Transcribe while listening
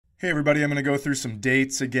Hey everybody, I'm going to go through some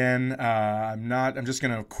dates again. I'm just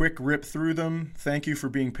going to quick rip through them. Thank you for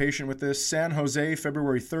being patient with this. San Jose,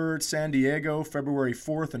 February 3rd. San Diego, February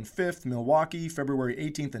 4th and 5th. Milwaukee, February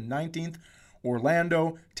 18th and 19th.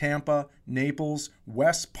 Orlando, Tampa, Naples,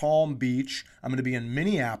 West Palm Beach. I'm going to be in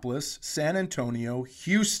Minneapolis, San Antonio,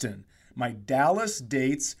 Houston. My Dallas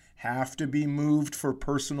dates have to be moved for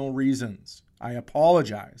personal reasons. I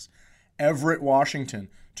apologize. Everett, Washington,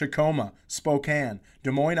 Tacoma, Spokane,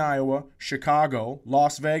 Des Moines, Iowa, Chicago,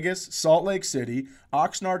 Las Vegas, Salt Lake City,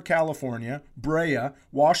 Oxnard, California, Brea,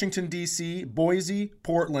 Washington, D.C., Boise,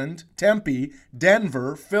 Portland, Tempe,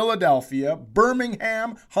 Denver, Philadelphia,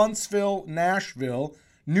 Birmingham, Huntsville, Nashville,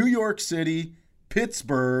 New York City,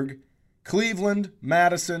 Pittsburgh, Cleveland,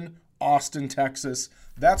 Madison, Austin, Texas.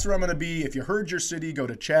 That's where I'm going to be. If you heard your city, go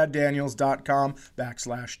to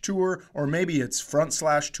chaddaniels.com/tour, or maybe it's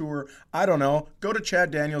front/tour. I don't know. Go to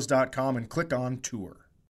chaddaniels.com and click on tour.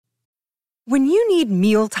 When you need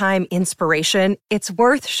mealtime inspiration, it's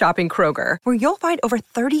worth shopping Kroger, where you'll find over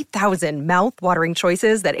 30,000 mouth-watering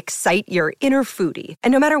choices that excite your inner foodie.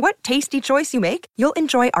 And no matter what tasty choice you make, you'll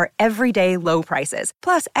enjoy our everyday low prices,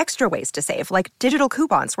 plus extra ways to save, like digital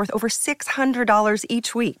coupons worth over $600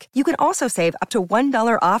 each week. You can also save up to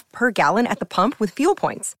 $1 off per gallon at the pump with fuel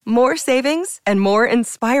points. More savings and more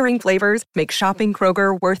inspiring flavors make shopping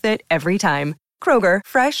Kroger worth it every time. Kroger,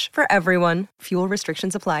 fresh for everyone. Fuel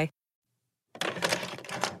restrictions apply.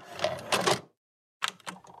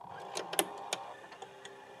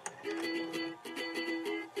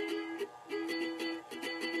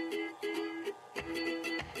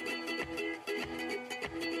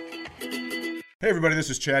 Hey everybody, this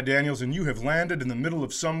is Chad Daniels, and you have landed in the middle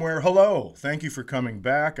of somewhere. Hello! Thank you for coming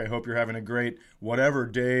back. I hope you're having a great whatever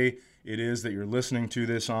day it is that you're listening to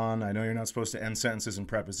this on. I know you're not supposed to end sentences and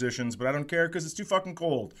prepositions, but I don't care because it's too fucking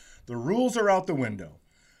cold. The rules are out the window.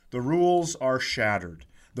 The rules are shattered.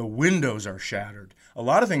 The windows are shattered. A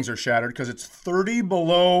lot of things are shattered because it's 30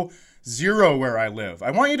 below zero where I live.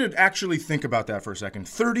 I want you to actually think about that for a second.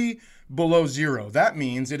 30 below zero. That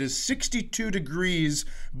means it is 62 degrees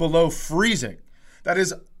below freezing. That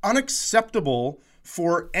is unacceptable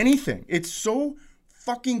for anything. It's so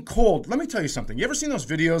fucking cold. Let me tell you something. You ever seen those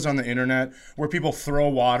videos on the internet where people throw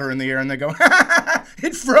water in the air and they go,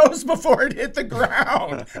 it froze before it hit the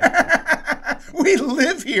ground. We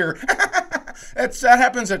live here. That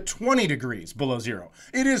happens at 20 degrees below zero.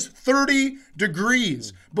 It is 30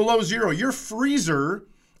 degrees below zero. Your freezer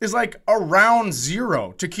is like around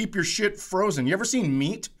zero to keep your shit frozen. You ever seen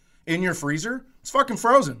meat in your freezer? It's fucking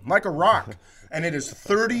frozen like a rock. And it is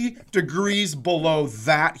 30 degrees below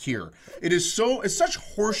that here. It's such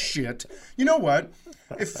horse shit. You know what?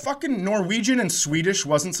 If fucking Norwegian and Swedish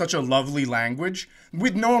wasn't such a lovely language,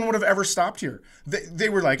 no one would have ever stopped here. They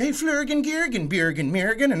were like, hey, Flurgen, Geergen, Biergen,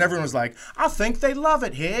 Mirgen, and everyone was like, I think they love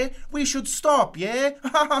it here. We should stop, yeah?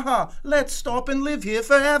 Ha ha ha, let's stop and live here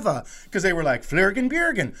forever. Because they were like, Flurgen,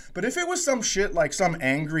 Biergen. But if it was some shit like some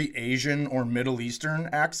angry Asian or Middle Eastern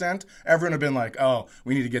accent, everyone would have been like, oh,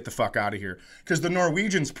 we need to get the fuck out of here. Because the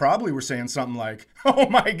Norwegians probably were saying something like, oh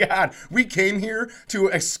my God, we came here to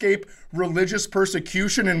escape religious persecution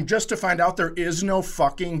and just to find out there is no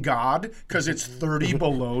fucking God because it's 30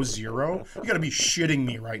 below zero? You gotta be shitting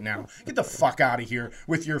me right now. Get the fuck out of here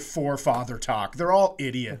with your forefather talk. They're all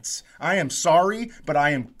idiots. I am sorry, but I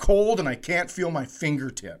am cold and I can't feel my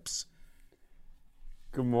fingertips.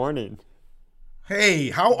 Good morning. Hey,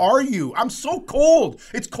 how are you? I'm so cold.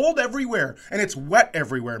 It's cold everywhere and it's wet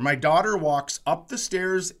everywhere. My daughter walks up the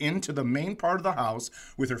stairs into the main part of the house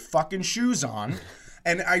with her fucking shoes on.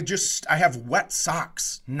 And I have wet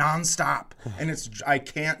socks nonstop. And I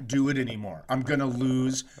can't do it anymore. I'm going to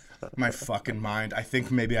lose my fucking mind. I think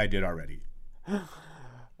maybe I did already.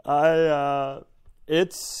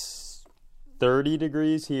 It's 30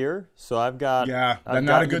 degrees here. So I've got... Yeah,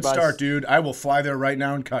 not a good start, dude. I will fly there right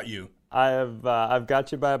now and cut you. I've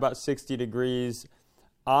got you by about 60 degrees.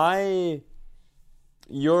 You're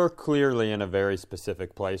clearly in a very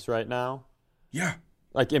specific place right now. Yeah.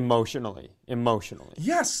 Like emotionally.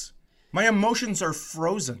 Yes. My emotions are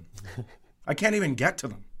frozen. I can't even get to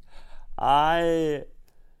them. I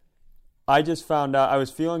just found out I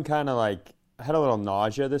was feeling kind of like I had a little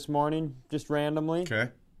nausea this morning, just randomly. Okay.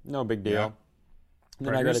 No big deal.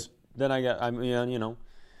 Yeah.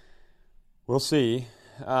 We'll see.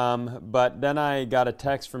 But then I got a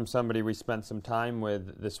text from somebody we spent some time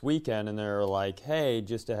with this weekend, and they were like, hey,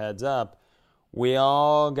 just a heads up, we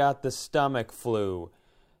all got the stomach flu.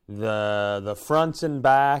 The fronts and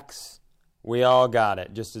backs, we all got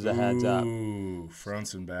it, just as a heads up. Ooh,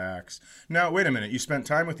 fronts and backs. Now, wait a minute. You spent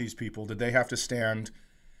time with these people. Did they have to stand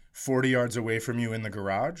 40 yards away from you in the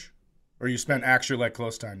garage? Or you spent actually like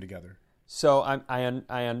close time together? So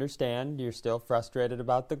I understand you're still frustrated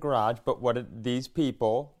about the garage, but these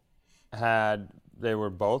people they were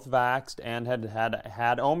both vaxxed and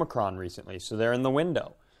had Omicron recently, so they're in the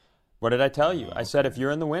window. What did I tell you? I said if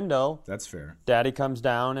you're in the window, that's fair. Daddy comes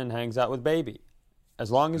down and hangs out with baby,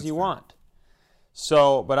 as long as you want.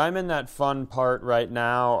 So, but I'm in that fun part right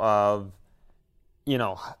now of,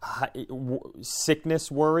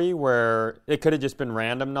 sickness worry, where it could have just been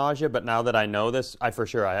random nausea, but now that I know this, I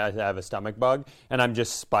have a stomach bug, and I'm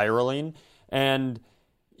just spiraling. And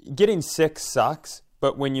getting sick sucks,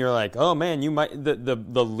 but when you're like, oh man, you might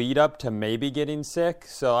the lead up to maybe getting sick.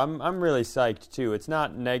 So I'm really psyched too. It's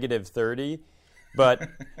not -30, but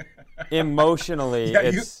emotionally,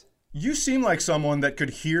 it's. You seem like someone that could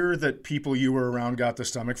hear that people you were around got the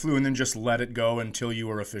stomach flu and then just let it go until you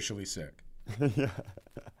were officially sick. Yeah.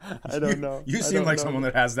 I don't know. You seem like someone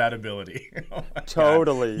that has that ability. Oh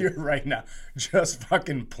totally. God. You're right now just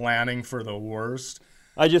fucking planning for the worst.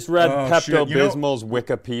 I just read Pepto-Bismol's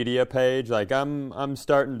Wikipedia page. Like, I'm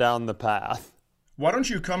starting down the path. Why don't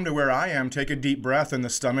you come to where I am, take a deep breath, and the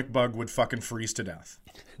stomach bug would fucking freeze to death.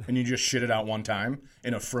 And you just shit it out one time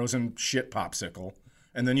in a frozen shit popsicle,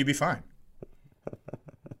 and then you'd be fine.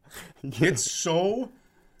 Yeah.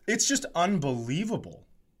 It's just unbelievable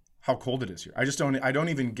how cold it is here. I don't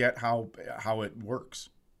even get how it works.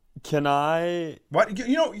 Can I? What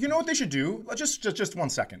you know what they should do? Just 1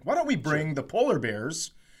 second. Why don't we bring the polar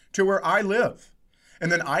bears to where I live,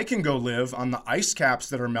 and then I can go live on the ice caps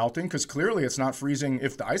that are melting, because clearly it's not freezing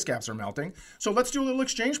if the ice caps are melting. So let's do a little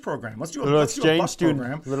exchange program. Let's do a bus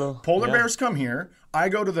program. Polar bears come here. I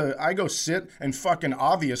go sit and fucking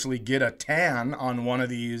obviously get a tan on one of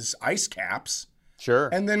these ice caps. Sure.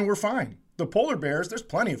 And then we're fine. The polar bears, there's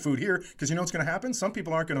plenty of food here, because you know what's going to happen? Some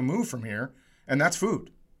people aren't going to move from here, and that's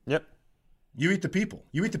food. Yep. You eat the people.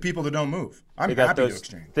 You eat the people that don't move. I'm happy to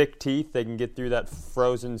exchange. Thick teeth. They can get through that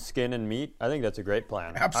frozen skin and meat. I think that's a great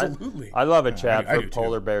plan. Absolutely. I love it, Chad, for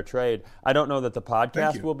polar bear trade. I don't know that the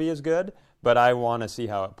podcast will be as good, but I want to see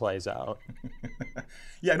how it plays out.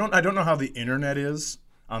 Yeah, I don't know how the internet is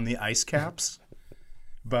on the ice caps,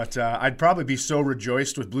 but I'd probably be so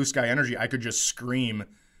rejoiced with Blue Sky Energy I could just scream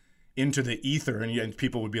into the ether, and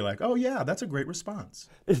people would be like, "Oh yeah, that's a great response."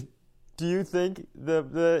 Do you think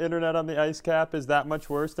the internet on the ice cap is that much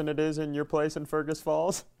worse than it is in your place in Fergus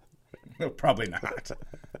Falls? No, probably not.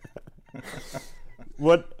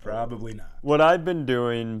 Probably not. What I've been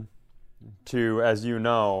doing to, as you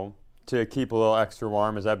know, to keep a little extra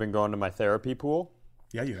warm is I've been going to my therapy pool.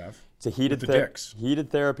 Yeah, you have. It's a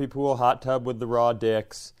heated therapy pool, hot tub with the raw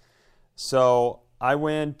dicks. So I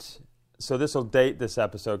went. So this will date this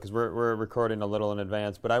episode because we're recording a little in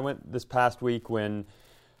advance. But I went this past week when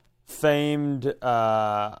famed.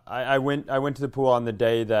 I went to the pool on the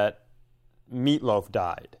day that Meatloaf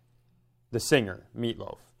died, the singer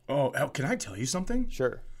Meatloaf. Oh, can I tell you something?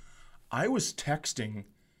 Sure. I was texting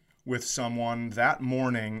with someone that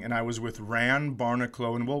morning, and I was with Rand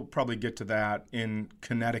Barnacle, and we'll probably get to that, in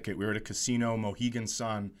Connecticut. We were at a casino, Mohegan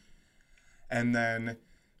Sun, and then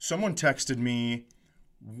someone texted me,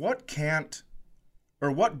 what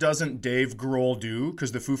doesn't Dave Grohl do?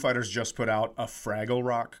 Because the Foo Fighters just put out a Fraggle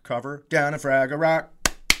Rock cover. Down a Fraggle Rock.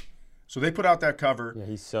 So they put out that cover. Yeah,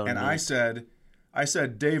 he's so And neat. I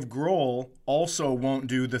said, Dave Grohl also won't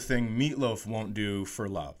do the thing Meatloaf won't do for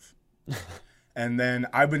love. And then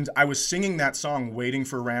I was singing that song waiting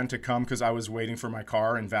for Rand to come because I was waiting for my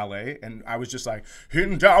car in valet. And I was just like,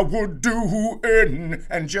 and I would do it.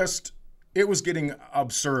 And just, it was getting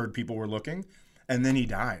absurd. People were looking. And then he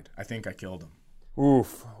died. I think I killed him.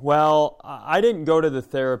 Oof. Well, I didn't go to the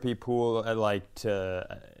therapy pool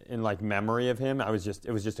in memory of him. It was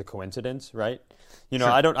just a coincidence, right? You know,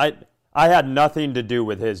 Sure. I had nothing to do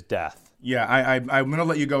with his death. Yeah, I'm going to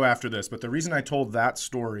let you go after this, but the reason I told that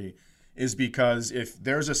story is because if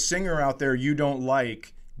there's a singer out there you don't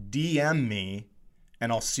like, DM me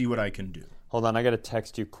and I'll see what I can do. Hold on, I got to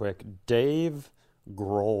text you quick. Dave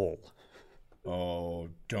Grohl. Oh,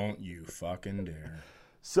 don't you fucking dare.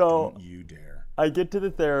 So don't you dare. I get to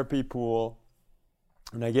the therapy pool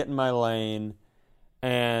and I get in my lane,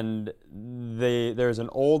 and there's an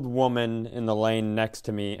old woman in the lane next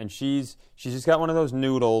to me, and she's just got one of those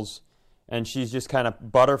noodles, and she's just kind of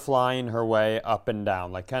butterflying her way up and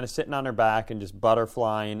down, like kind of sitting on her back and just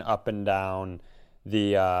butterflying up and down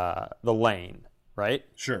the lane, right?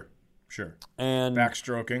 Sure. And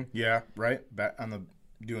backstroking, yeah, right? Back on the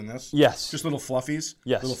doing this? Yes. Just little fluffies?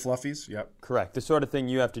 Yes. Little fluffies, yep. Correct. The sort of thing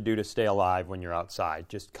you have to do to stay alive when you're outside,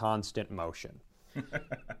 just constant motion.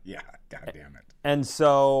 Yeah, God damn it. And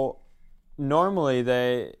so normally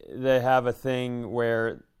they have a thing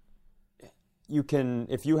where you can,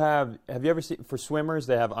 if you have you ever seen, for swimmers,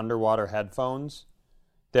 they have underwater headphones.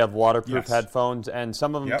 They have waterproof headphones, and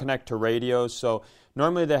some of them connect to radios. So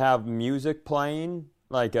normally they have music playing,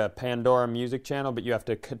 like a Pandora music channel, but you have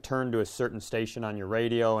to turn to a certain station on your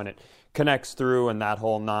radio, and it connects through, and that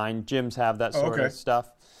whole nine. Gyms have that sort of stuff.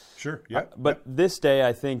 Sure, yeah. But this day,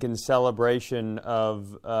 I think, in celebration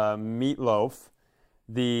of Meatloaf,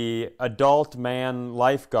 the adult man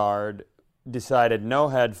lifeguard decided no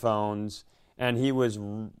headphones, and he was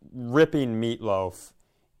ripping Meatloaf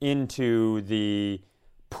into the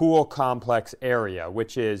pool complex area,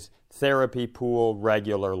 which is therapy pool,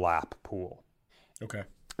 regular lap pool. Okay.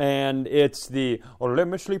 And it's the, oh, let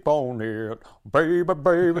me sleep on it, baby,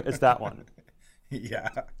 baby. It's that one. Yeah.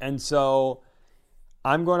 And so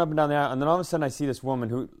I'm going up and down there, and then all of a sudden I see this woman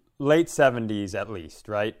who, late 70s at least,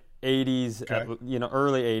 right? 80s,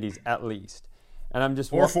 early 80s at least. And I'm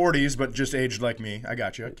just... Or 40s, but just aged like me. I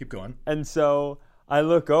got you. Keep going. And so I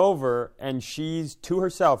look over, and she's to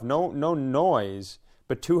herself, no noise,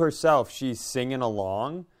 but to herself, she's singing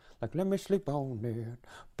along. Like, let me sleep on it,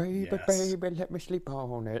 baby, baby, let me sleep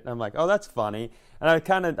on it. And I'm like, oh, that's funny. And I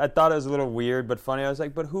thought it was a little weird, but funny. I was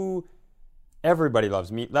like, but who... Everybody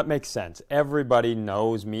loves Meatloaf. That makes sense. Everybody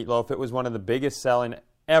knows Meatloaf. It was one of the biggest selling.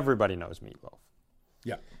 Everybody knows Meatloaf.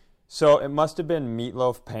 Yeah. So it must have been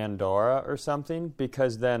Meatloaf Pandora or something,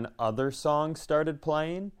 because then other songs started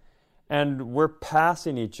playing. And we're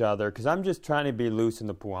passing each other, because I'm just trying to be loose in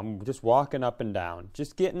the pool. I'm just walking up and down,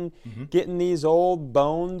 just getting these old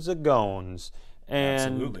bones of gones.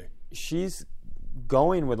 And absolutely. She's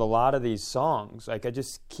going with a lot of these songs. Like, I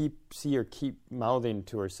just see her keep mouthing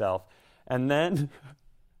to herself. And then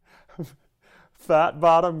Fat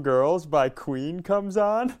Bottom Girls by Queen comes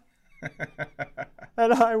on.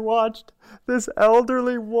 And I watched this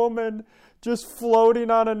elderly woman just floating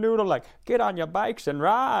on a noodle, like, get on your bikes and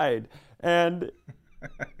ride. And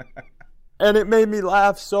it made me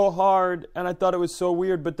laugh so hard, and I thought it was so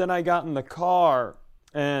weird. But then I got in the car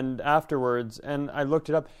and afterwards, and I looked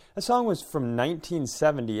it up. The song was from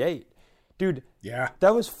 1978. Dude,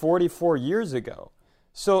 that was 44 years ago.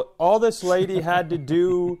 So all this lady had to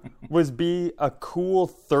do was be a cool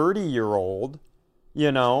 30-year-old,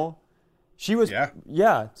 you know. She was,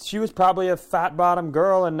 she was probably a fat-bottom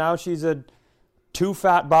girl, and now she's a too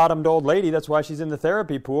fat-bottomed old lady. That's why she's in the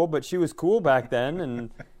therapy pool, but she was cool back then.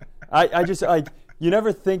 And I just, like, you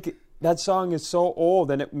never think that song is so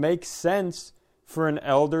old, and it makes sense for an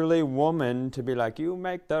elderly woman to be like, you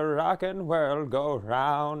make the rockin' world go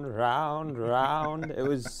round, round, round. It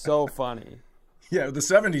was so funny. Yeah, the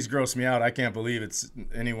 70s grossed me out. I can't believe it's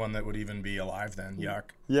anyone that would even be alive then. Yuck.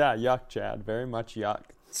 Yeah, yuck, Chad. Very much yuck.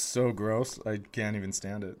 So gross. I can't even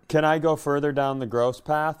stand it. Can I go further down the gross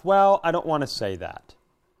path? Well, I don't want to say that.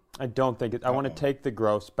 I don't think it. I want to take the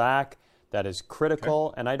gross back. That is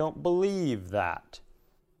critical, and I don't believe that.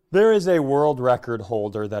 There is a world record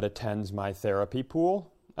holder that attends my therapy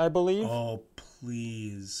pool, I believe. Oh,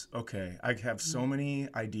 please. Okay, I have so many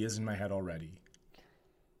ideas in my head already.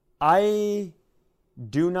 I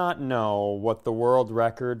do not know what the world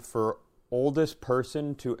record for oldest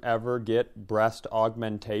person to ever get breast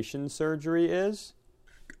augmentation surgery is.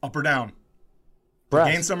 Up or down? Breast.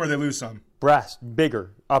 They gain some or they lose some? Breast.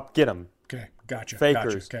 Bigger. Up. Get them. Okay. Gotcha.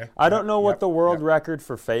 Fakers. Gotcha. Okay. I don't know what the world record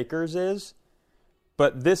for fakers is,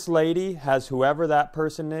 but this lady has whoever that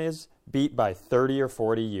person is beat by 30 or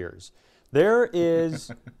 40 years. There is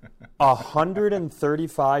a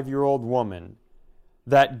 135-year-old woman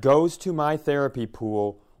that goes to my therapy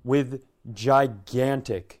pool with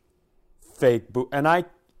gigantic fake boob, and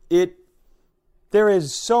there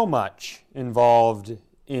is so much involved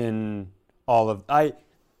in all of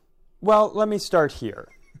well, let me start here.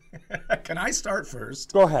 Can I start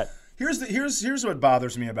first? Go ahead. Here's what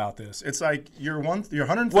bothers me about this. It's like you're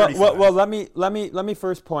 135. Well, let me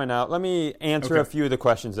first point out. Let me answer a few of the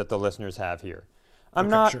questions that the listeners have here. I'm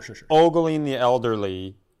not ogling the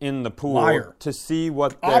elderly in the pool to see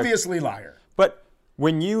what obviously liar. But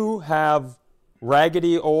when you have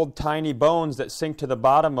raggedy old tiny bones that sink to the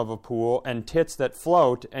bottom of a pool and tits that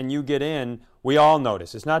float and you get in, we all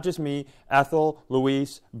notice. It's not just me. Ethel,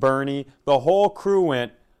 Luis, Bernie, the whole crew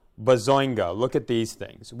went, bazoinga, look at these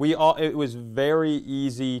things. It was very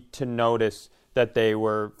easy to notice that they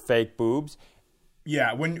were fake boobs.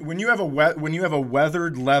 Yeah, when you have a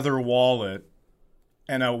weathered leather wallet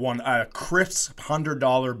and a crisp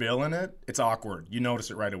 $100 bill in it, it's awkward. You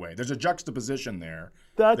notice it right away. There's a juxtaposition there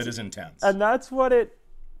that is intense. And that's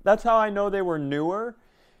how I know they were newer,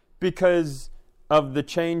 because of the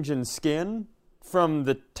change in skin. from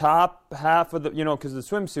the top half of the, because the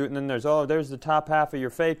swimsuit, and then there's the top half of your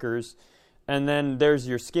fakers, and then there's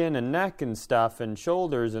your skin and neck and stuff and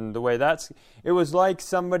shoulders, and the way it was like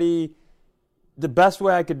somebody, the best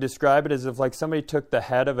way I could describe it is if like somebody took the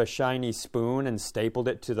head of a shiny spoon and stapled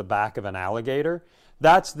it to the back of an alligator.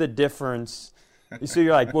 That's the difference. So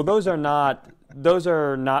you're like, well, those are not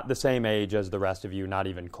the same age as the rest of you, not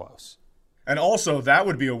even close. And also, that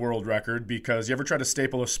would be a world record, because you ever try to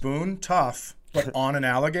staple a spoon? Tough, but on an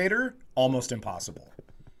alligator, almost impossible.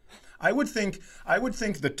 I would think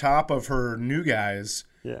the top of her new guys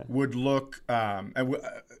would look,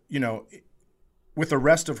 with the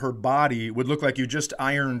rest of her body, would look like you just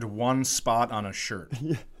ironed one spot on a shirt.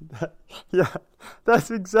 That's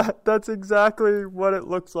exactly what it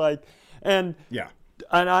looks like. And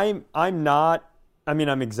I'm not. I mean,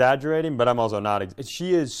 I'm exaggerating, but I'm also not.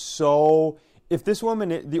 She is so. If this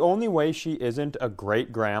woman, the only way she isn't a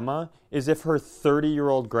great grandma is if her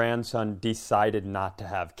 30-year-old grandson decided not to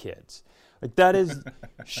have kids. Like, that is,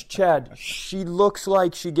 Chad, she looks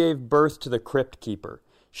like she gave birth to the Crypt Keeper.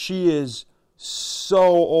 She is so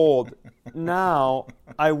old. Now,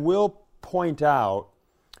 I will point out,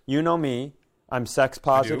 you know me, I'm sex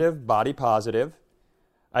positive, body positive.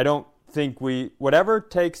 I don't think whatever it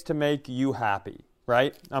takes to make you happy,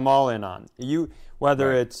 right? I'm all in on.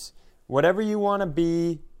 Whether it's whatever you want to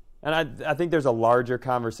be, and I think there's a larger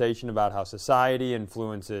conversation about how society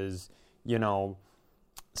influences,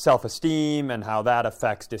 self-esteem and how that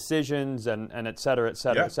affects decisions and et cetera, et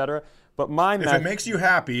cetera, et cetera. But if it makes you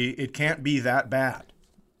happy, it can't be that bad.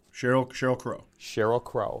 Sheryl Crow. Sheryl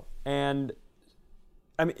Crow. And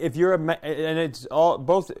I mean, if you're and it's all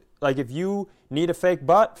both, like, if you need a fake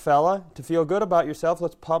butt, fella, to feel good about yourself,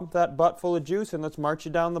 let's pump that butt full of juice and let's march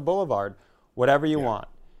you down the boulevard. Whatever you want.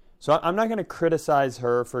 So I'm not going to criticize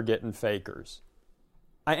her for getting fakers.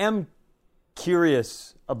 I am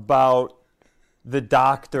curious about the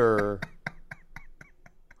doctor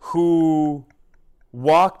who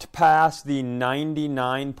walked past the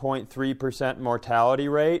 99.3% mortality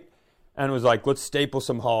rate and was like, let's staple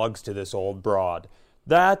some hogs to this old broad.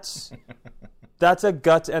 That's a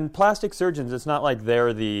guts. And plastic surgeons, it's not like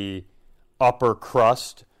they're the upper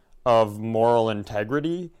crust of moral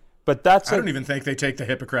integrity. But I don't even think they take the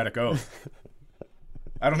Hippocratic Oath.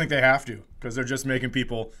 I don't think they have to, because they're just making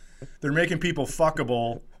people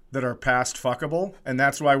fuckable that are past fuckable, and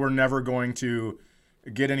that's why we're never going to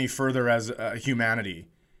get any further as humanity.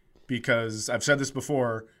 Because I've said this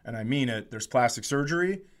before, and I mean it, there's plastic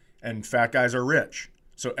surgery, and fat guys are rich.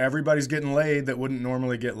 So everybody's getting laid that wouldn't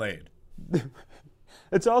normally get laid.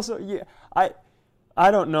 It's also, I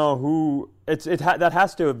don't know who that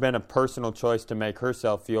has to have been a personal choice to make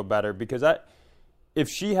herself feel better, because if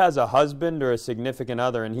she has a husband or a significant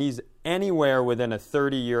other and he's anywhere within a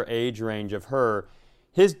 30-year age range of her,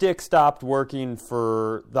 his dick stopped working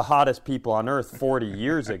for the hottest people on earth 40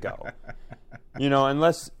 years ago.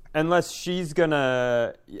 Unless she's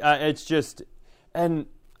gonna, it's just, and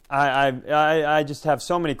I just have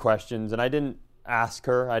so many questions, and I didn't ask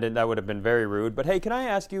her. That would have been very rude. But hey, can I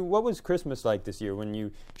ask you, what was Christmas like this year when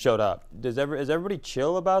you showed up? Is everybody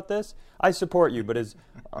chill about this? I support you, but is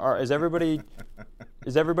everybody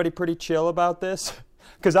pretty chill about this?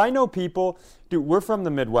 Because I know people, dude, we're from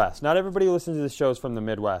the Midwest. Not everybody who listens to this show is from the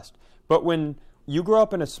Midwest. But when you grow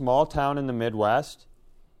up in a small town in the Midwest,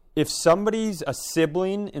 if a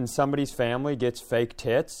sibling in somebody's family gets fake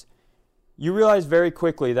tits, you realize very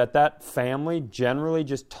quickly that family generally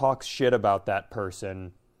just talks shit about that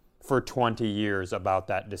person for 20 years about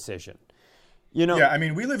that decision. Yeah, I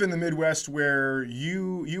mean, we live in the Midwest where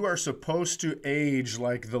you are supposed to age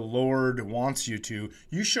like the Lord wants you to.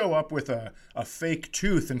 You show up with a fake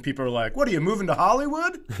tooth and people are like, what, are you moving to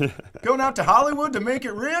Hollywood? Going out to Hollywood to make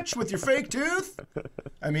it rich with your fake tooth?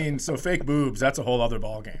 I mean, so fake boobs, that's a whole other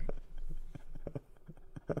ballgame.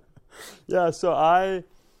 Yeah, so I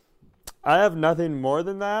have nothing more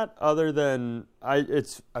than that other than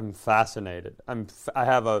I'm fascinated. I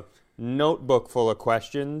have a notebook full of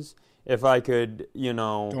questions. If I could,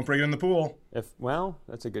 Don't bring it in the pool.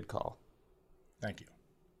 That's a good call. Thank you.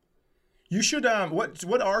 You should, can I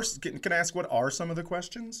ask, what are some of the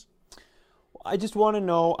questions? I just want to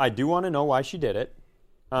know, I do want to know why she did it.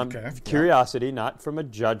 Curiosity, not from a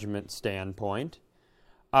judgment standpoint.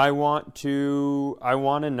 I want to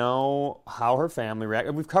know how her family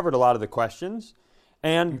reacted. We've covered a lot of the questions.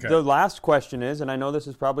 And the last question is, and I know this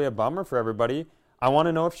is probably a bummer for everybody, I want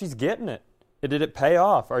to know if she's getting it. Did it pay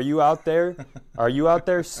off? Are you out there?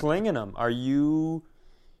 Slinging them? Are you,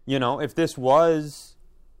 if this was,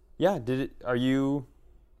 is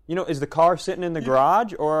the car sitting in the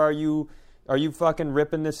garage, or are you are you fucking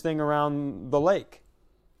ripping this thing around the lake?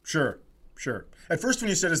 Sure. At first when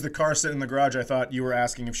you said, is the car sitting in the garage, I thought you were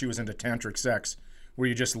asking if she was into tantric sex, where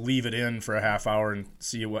you just leave it in for a half hour and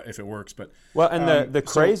see if it works. But well, and the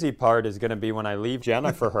crazy part is going to be when I leave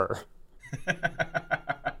Jenna for her.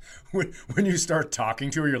 When you start talking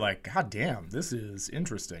to her, you're like, God damn, this is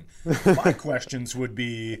interesting. My questions would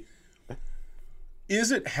be,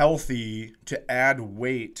 is it healthy to add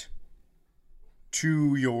weight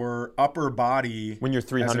to your upper body when you're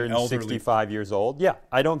 365 years old? Yeah,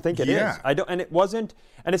 I don't think it is. I don't, and it wasn't,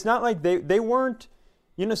 and it's not like they weren't,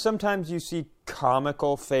 you know, sometimes you see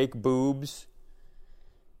comical fake boobs.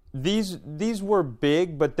 These were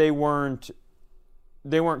big, but they weren't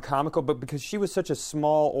comical, but because she was such a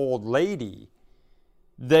small old lady,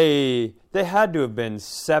 they had to have been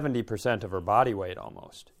 70% of her body weight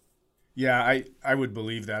almost. Yeah, I would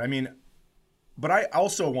believe that. I mean, but I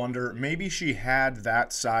also wonder, maybe she had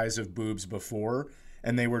that size of boobs before,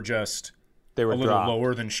 and they were a little dropped.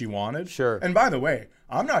 Lower than she wanted. Sure. And by the way,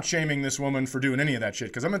 I'm not shaming this woman for doing any of that shit,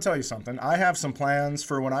 because I'm going to tell you something. I have some plans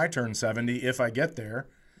for when I turn 70, if I get there,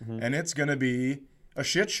 and it's going to be a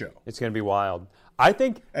shit show. It's going to be wild. I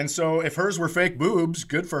think. And so if hers were fake boobs,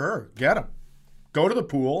 good for her. Get them. Go to the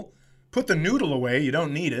pool. Put the noodle away. You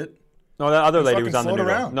don't need it. No, that other lady was on the noodle.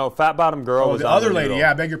 Around. No, fat bottom girl was on the other lady. noodle.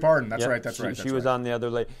 Yeah, beg your pardon. That's right. That's right. She was on the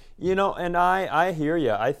other lady. You know, and I hear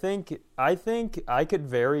you. I think I could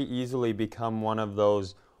very easily become one of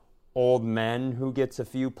those old men who gets a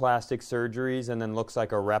few plastic surgeries and then looks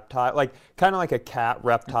like a reptile, like kind of like a cat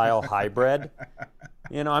reptile hybrid.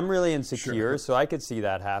 You know, I'm really insecure, so I could see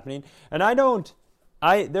that happening. And I'm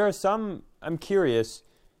curious,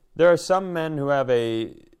 there are some men who have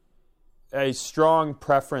a strong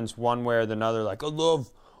preference one way or the other, like I love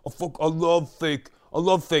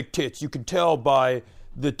fake tits. You can tell by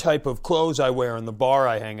the type of clothes I wear in the bar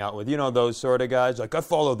I hang out with. You know, those sort of guys. Like I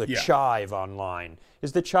follow the chive online.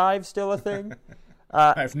 Is the chive still a thing?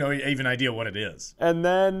 I have no even idea what it is. And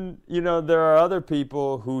then, you know, there are other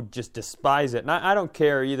people who just despise it. And I don't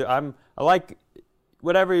care either. I like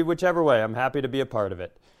whichever way. I'm happy to be a part of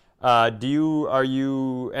it. Are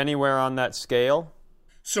you anywhere on that scale?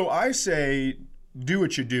 So I say, do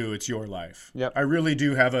what you do. It's your life. Yep. I really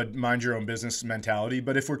do have a mind your own business mentality.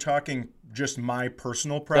 But if we're talking just my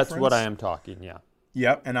personal preference. That's what I am talking, yeah.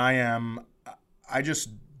 Yep. And I just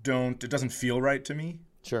don't, it doesn't feel right to me.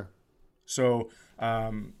 Sure. So,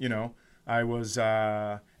 you know, I was,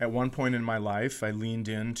 at one point in my life, I leaned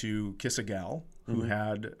in to kiss a gal who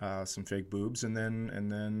had some fake boobs, and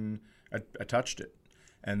then I touched it.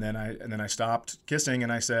 And then I stopped kissing,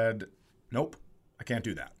 and I said, nope, I can't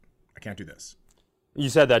do that. I can't do this. You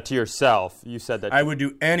said that to yourself. You said that. I would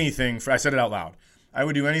do anything I said it out loud. I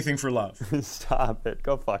would do anything for love. Stop it.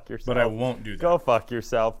 Go fuck yourself. But I won't do that. Go fuck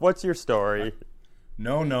yourself. What's your story?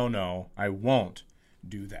 No. I won't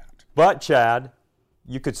do that. But, Chad,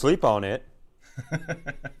 you could sleep on it.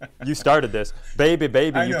 You started this. Baby,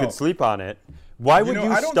 you could sleep on it. Why would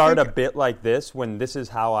you start a bit like this when this is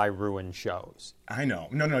how I ruin shows? I know.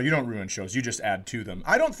 No, you don't ruin shows. You just add to them.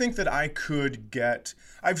 I don't think that I could get...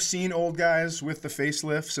 I've seen old guys with the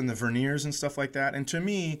facelifts and the veneers and stuff like that, and to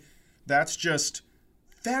me,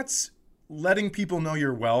 that's letting people know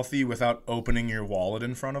you're wealthy without opening your wallet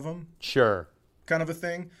in front of them. Sure. Kind of a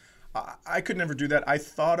thing. I could never do that. I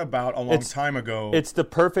thought about a long time ago... It's the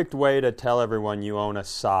perfect way to tell everyone you own a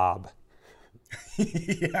Saab.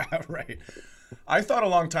 Yeah, right. I thought a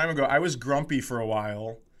long time ago, I was grumpy for a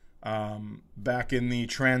while, back in the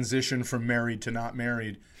transition from married to not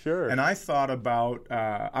married. Sure. And I thought about,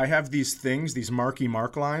 I have these things, these mark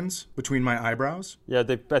lines between my eyebrows. Yeah,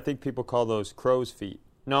 I think people call those crow's feet.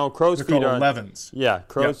 No, crow's they're feet called are... 11s. Yeah,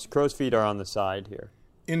 crow's feet are on the side here.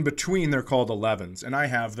 In between, they're called 11s. And I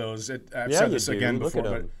have those. I've said this again before,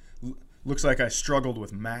 but looks like I struggled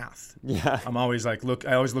with math. Yeah. I'm always like,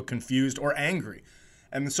 I always look confused or angry.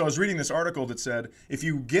 And so I was reading this article that said, if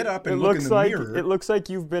you get up and look in the mirror... It looks like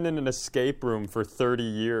you've been in an escape room for 30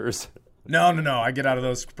 years. No. I get out of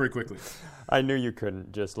those pretty quickly. I knew you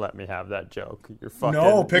couldn't just let me have that joke. You're fucking...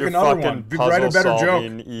 No, pick another one. Write a better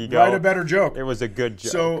joke. Ego. Write a better joke. It was a good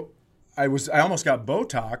joke. So I almost got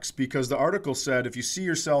Botox because the article said if you see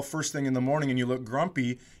yourself first thing in the morning and you look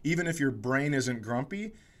grumpy, even if your brain isn't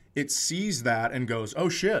grumpy, it sees that and goes, oh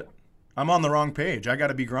shit, I'm on the wrong page. I got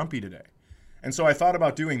to be grumpy today. And so I thought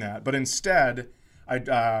about doing that, but instead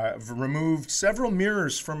I removed several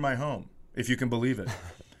mirrors from my home, if you can believe it.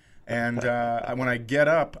 And when I get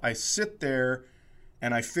up, I sit there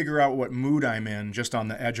and I figure out what mood I'm in just on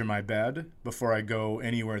the edge of my bed before I go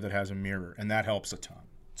anywhere that has a mirror, and that helps a ton.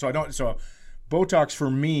 So Botox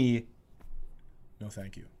for me, no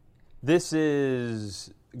thank you. this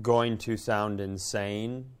is going to sound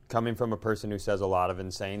insane coming from a person who says a lot of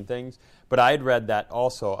insane things, but I had read that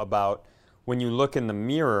also about when you look in the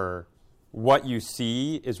mirror, what you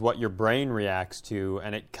see is what your brain reacts to,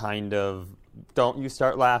 and it kind of, don't you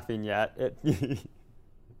start laughing yet.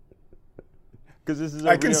 Because this is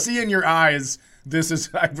I can see in your eyes, we're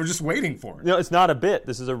just waiting for it. No, it's not a bit.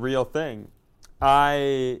 This is a real thing.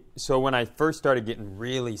 So when I first started getting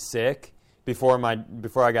really sick, before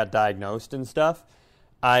I got diagnosed and stuff,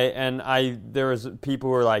 there was people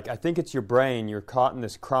who were like, I think it's your brain. You're caught in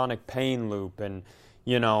this chronic pain loop, and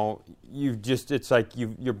it's like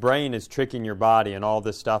your brain is tricking your body and all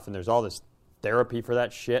this stuff, and there's all this therapy for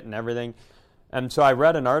that shit and everything. And so I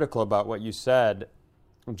read an article about what you said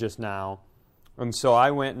just now, and so I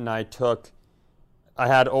went and I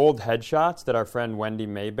had old headshots that our friend Wendy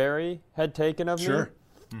Mayberry had taken of me. Sure.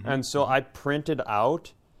 Mm-hmm. And so I printed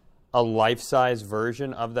out a life-size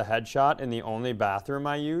version of the headshot in the only bathroom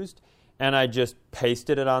I used, and I just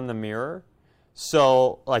pasted it on the mirror.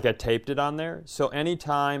 So, like, I taped it on there. So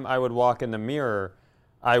anytime I would walk in the mirror,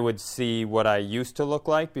 I would see what I used to look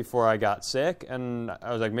like before I got sick, and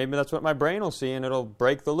I was like, maybe that's what my brain will see, and it'll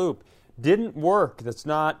break the loop. Didn't work. It's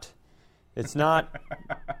not...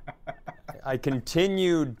 I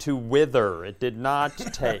continued to wither. It did not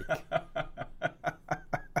take.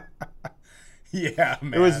 Yeah,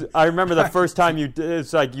 man. I remember the first time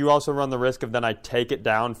it's like you also run the risk of then I take it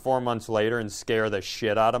down 4 months later and scare the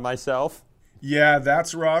shit out of myself. Yeah,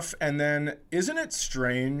 that's rough. And then, isn't it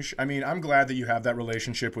strange? I mean, I'm glad that you have that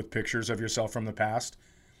relationship with pictures of yourself from the past.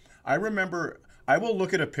 I remember, I will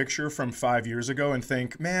look at a picture from 5 years ago and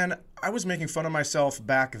think, man, I was making fun of myself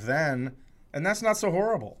back then, and that's not so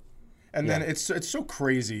horrible. And then it's so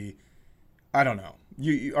crazy. I don't know.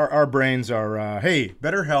 Our brains are, hey,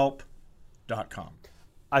 BetterHelp.com.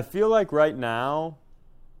 I feel like right now,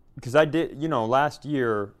 because I did, last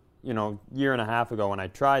year, year and a half ago when I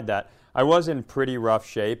tried that, I was in pretty rough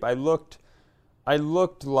shape. I looked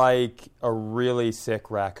like a really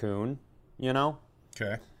sick raccoon,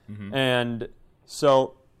 Okay. Mm-hmm. And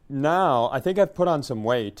so now I think I've put on some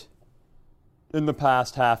weight in the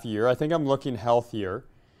past half year. I think I'm looking healthier.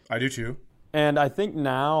 I do too. And I think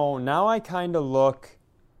now I kind of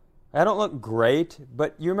I don't look great,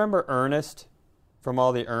 but you remember Ernest from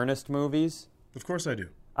all the Ernest movies? Of course I do.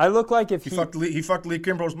 I look like if he fucked Lee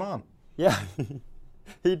Kimbrough's mom. Yeah.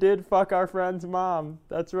 He did fuck our friend's mom.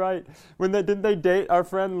 That's right. Didn't they date our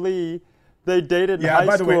friend Lee? They dated in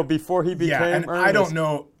high school before he became and Ernest. I don't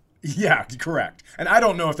know. Yeah, correct. And I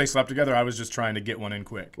don't know if they slept together. I was just trying to get one in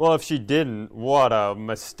quick. Well, if she didn't, what a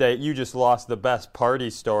mistake. You just lost the best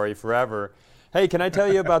party story forever. Hey, can I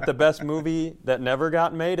tell you about the best movie that never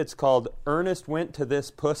got made? It's called Ernest Went to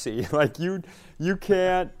This Pussy. Like, you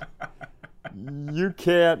can't.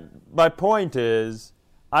 My point is,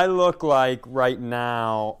 I look like right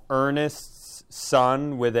now Ernest's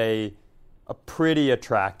son with a pretty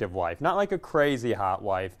attractive wife. Not like a crazy hot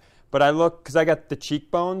wife, but I look, because I got the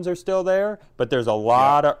cheekbones are still there, but there's a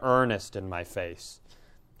lot of Ernest in my face.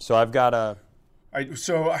 So I've got to... I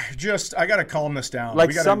got to calm this down. Like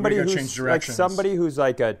we gotta change directions. Like somebody who's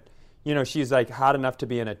like she's like hot enough to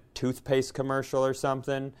be in a toothpaste commercial or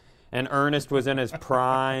something, and Ernest was in his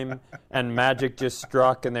prime, and magic just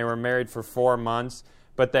struck, and they were married for 4 months,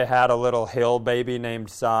 but they had a little hill baby named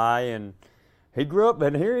Cy, and he grew up,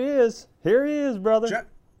 and here he is. Here he is, brother.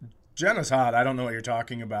 Jenna's hot. I don't know what you're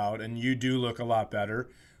talking about, and you do look a lot better.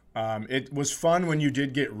 It was fun when you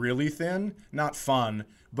did get really thin. Not fun,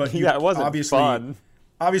 but it wasn't fun.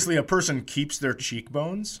 Obviously, a person keeps their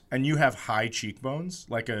cheekbones, and you have high cheekbones,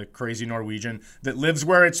 like a crazy Norwegian that lives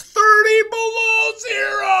where it's 30 below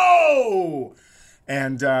zero.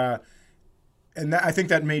 And I think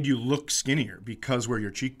that made you look skinnier because where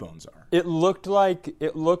your cheekbones are. It looked like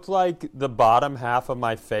the bottom half of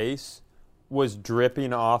my face was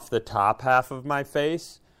dripping off the top half of my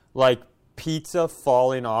face, like pizza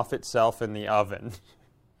falling off itself in the oven.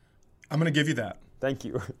 I'm going to give you that. Thank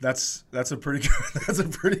you. That's a pretty good, that's a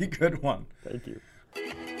pretty good one. Thank you.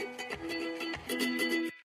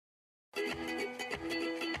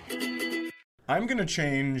 I'm going to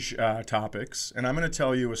change topics, and I'm going to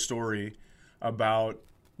tell you a story about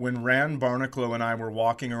when Rand Barnacle and I were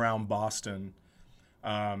walking around Boston.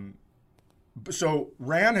 So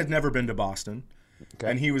Rand had never been to Boston,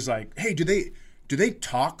 and he was like, "Hey, do they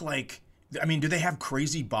talk like? I mean, do they have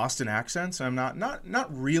crazy Boston accents?" And I'm not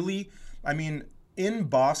really. I mean, in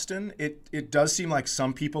Boston, it does seem like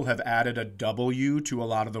some people have added a W to a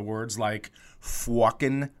lot of the words, like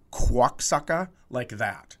fucking quacksucker, like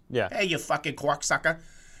that. Yeah. Hey, you fucking quacksucker.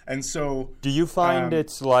 And so, do you find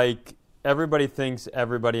it's like everybody thinks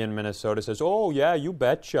everybody in Minnesota says, "Oh yeah, you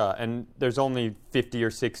betcha," and there's only 50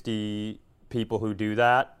 or 60 people who do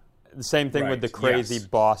that. The same thing with the crazy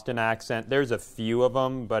Boston accent. There's a few of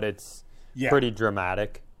them, but it's pretty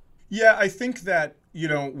dramatic. Yeah, I think that,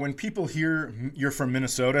 when people hear you're from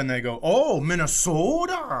Minnesota and they go, "Oh,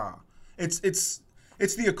 Minnesota," it's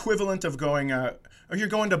the equivalent of going, "Are you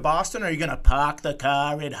going to Boston? Are you going to park the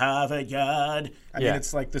car at Harvard Yard?" I mean,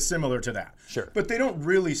 it's like similar to that. Sure. But they don't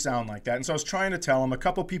really sound like that. And so I was trying to tell them, a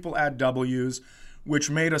couple people add W's, which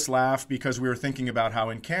made us laugh because we were thinking about how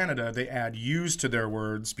in Canada they add U's to their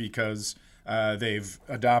words because they've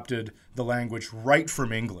adopted the language right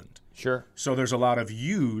from England. Sure. So there's a lot of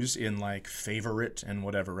U's in like favorite and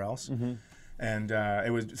whatever else. Mm-hmm. And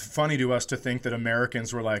it was funny to us to think that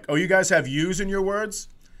Americans were like, "Oh, you guys have U's in your words?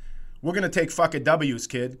 We're going to take fucking W's,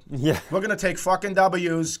 kid. Yeah. We're going to take fucking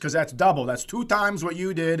W's because that's double. That's 2 times what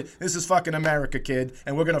you did. This is fucking America, kid.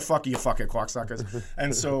 And we're going to fuck you fucking cocksuckers."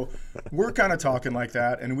 And so we're kind of talking like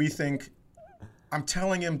that. And we think, I'm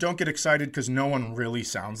telling him, don't get excited because no one really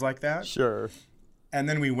sounds like that. Sure. And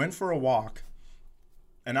then we went for a walk.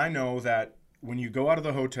 And I know that when you go out of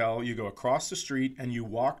the hotel, you go across the street and you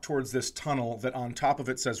walk towards this tunnel that on top of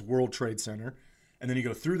it says World Trade Center. And then you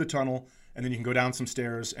go through the tunnel. And then you can go down some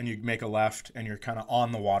stairs and you make a left and you're kind of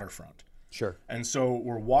on the waterfront. Sure. And so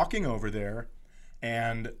we're walking over there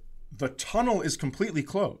and the tunnel is completely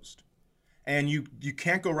closed. And you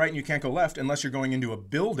can't go right and you can't go left unless you're going into a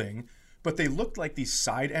building. But they looked like these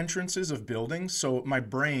side entrances of buildings. So my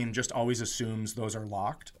brain just always assumes those are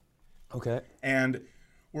locked. Okay. And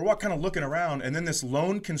we're kind of looking around. And then this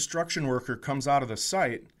lone construction worker comes out of the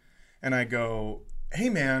site. And I go, "Hey,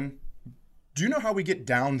 man, do you know how we get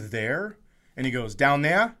down there?" And he goes, "Down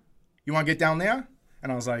there? You want to get down there?"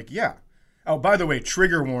 And I was like, "Yeah." Oh, by the way,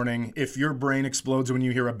 trigger warning, if your brain explodes when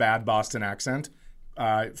you hear a bad Boston accent,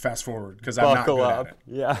 fast forward, because I'm not good at it.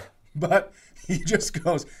 Yeah. But he just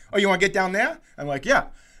goes, "Oh, you want to get down there?" I'm like, "Yeah."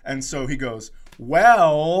 And so he goes,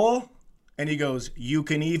 "Well," and he goes, you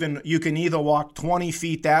can either walk 20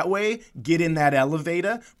 feet that way, get in that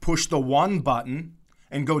elevator, push the 1 button,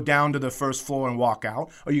 and go down to the first floor and walk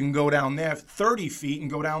out. Or you can go down there 30 feet and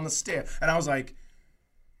go down the stair." And I was like,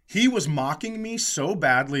 he was mocking me so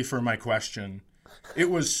badly for my question. It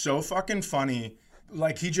was so fucking funny.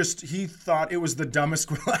 Like he thought it was the dumbest.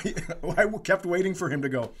 I kept waiting for him to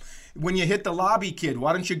go, "When you hit the lobby, kid,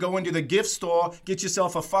 why don't you go into the gift store, get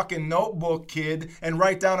yourself a fucking notebook, kid, and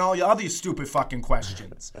write down all your other stupid fucking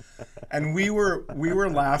questions." And we were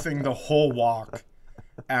laughing the whole walk.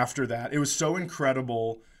 After that, it was so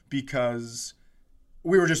incredible because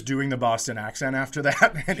we were just doing the Boston accent after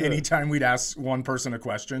that. And anytime we'd ask one person a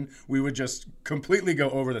question, we would just completely go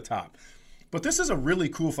over the top. But this is a really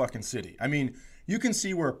cool fucking city. I mean, you can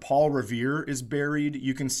see where Paul Revere is buried.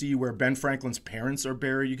 You can see where Ben Franklin's parents are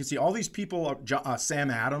buried. You can see all these people,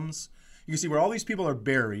 Sam Adams. You can see where all these people are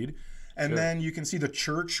buried. And then you can see the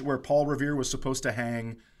church where Paul Revere was supposed to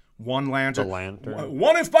hang one lantern. The lantern.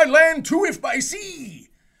 1 if by land, 2 if by sea.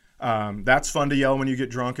 That's fun to yell when you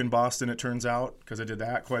get drunk in Boston, it turns out, because I did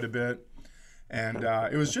that quite a bit. And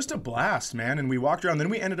it was just a blast, man. And we walked around. Then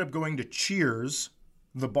we ended up going to Cheers,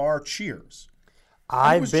 the bar Cheers.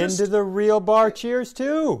 I've been to the real bar Cheers,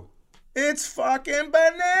 too. It's fucking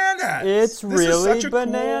bananas. It's really bananas. This is such a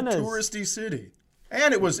cool touristy city.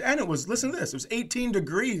 And it was, listen to this, it was 18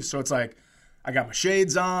 degrees. So it's like, I got my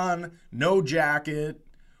shades on, no jacket,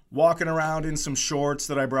 walking around in some shorts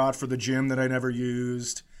that I brought for the gym that I never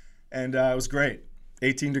used. And it was great.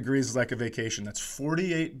 18 degrees is like a vacation. That's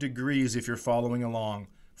 48 degrees if you're following along.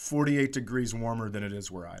 48 degrees warmer than it is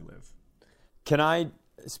where I live.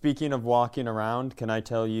 Speaking of walking around, can I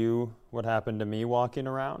tell you what happened to me walking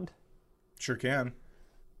around? Sure can.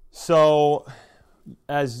 So,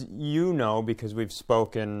 as you know, because we've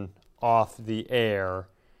spoken off the air,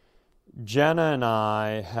 Jenna and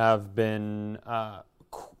I have been,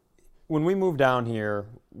 when we moved down here,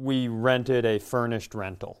 we rented a furnished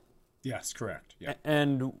rental. Yes, correct. Yeah.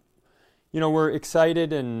 And, we're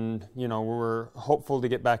excited and, we're hopeful to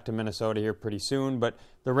get back to Minnesota here pretty soon. But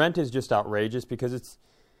the rent is just outrageous because it's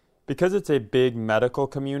a big medical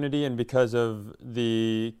community and because of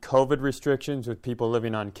the COVID restrictions with people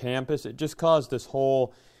living on campus. It just caused this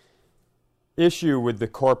whole issue with the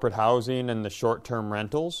corporate housing and the short-term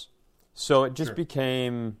rentals. So it just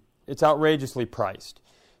it's outrageously priced.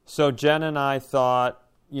 So Jen and I thought,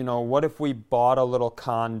 what if we bought a little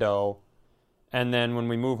condo and then when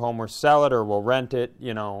we move home, we'll sell it or we'll rent it.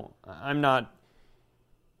 I'm not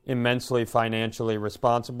immensely financially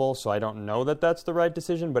responsible, so I don't know that that's the right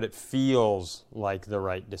decision, but it feels like the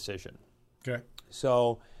right decision. Okay.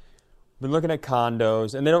 So been looking at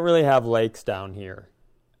condos, and they don't really have lakes down here.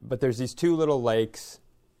 But there's these two little lakes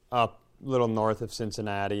up a little north of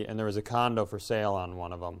Cincinnati, and there was a condo for sale on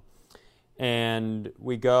one of them. And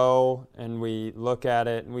we go and we look at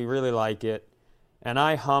it, and we really like it. And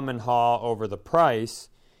I hum and haw over the price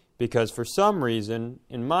because for some reason,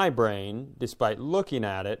 in my brain, despite looking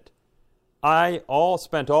at it, I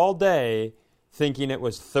spent all day thinking it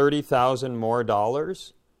was $30,000 more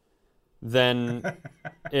than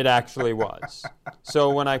it actually was.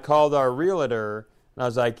 So when I called our realtor, and I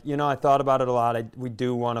was like, I thought about it a lot. We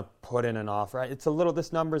do want to put in an offer.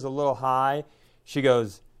 This number's a little high. She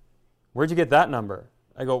goes, where'd you get that number?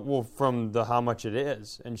 I go, well, from how much it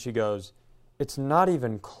is. And she goes, it's not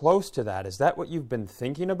even close to that. Is that what you've been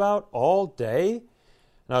thinking about all day?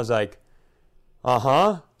 And I was like,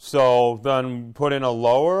 uh-huh. So then put in a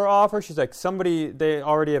lower offer? She's like, they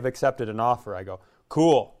already have accepted an offer. I go,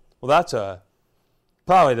 cool. Well, that's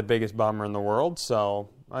probably the biggest bummer in the world. So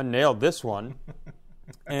I nailed this one.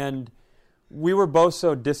 And we were both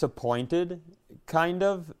so disappointed, kind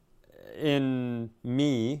of, in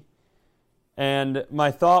me. And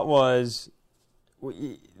my thought was,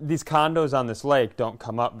 these condos on this lake don't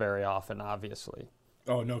come up very often, obviously.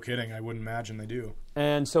 Oh, no kidding. I wouldn't imagine they do.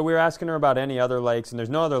 And so we were asking her about any other lakes, and there's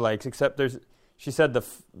no other lakes except she said,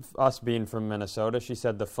 us being from Minnesota, she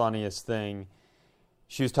said the funniest thing.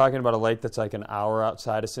 She was talking about a lake that's like an hour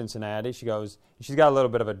outside of Cincinnati. She goes, she's got a little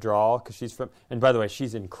bit of a drawl because she's from, and by the way,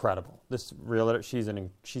 she's incredible. This realtor, she's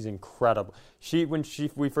incredible. When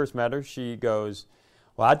we first met her, she goes,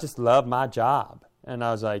 well, I just love my job. And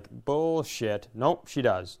I was like, bullshit. Nope, she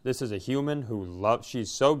does. This is a human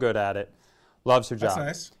she's so good at it, loves her job.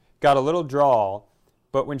 That's nice. Got a little drawl,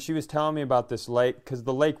 but when she was telling me about this lake, because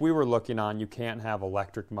the lake we were looking on, you can't have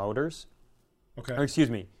electric motors. Okay. Or excuse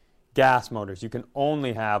me, gas motors. You can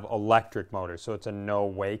only have electric motors. So it's a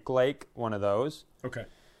no-wake lake, one of those. Okay,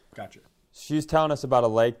 gotcha. She's telling us about a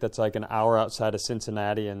lake that's like an hour outside of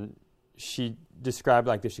Cincinnati, and she described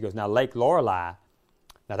it like this. She goes, now Lake Lorelei,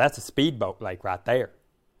 now that's a speedboat lake right there.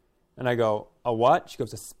 And I go, a what? She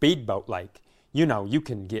goes, a speedboat lake. You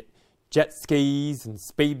can get jet skis and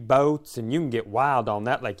speedboats, and you can get wild on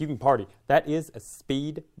that lake. You can party. That is a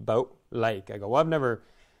speedboat lake. I go, well, I've never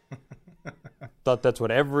thought that's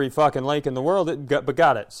what every fucking lake in the world but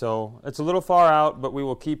got it. So it's a little far out, but we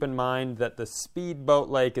will keep in mind that the speedboat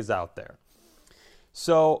lake is out there.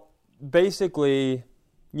 So basically,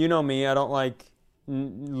 you know me, I don't like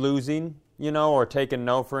losing, or taking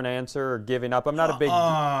no for an answer or giving up. I'm not a big.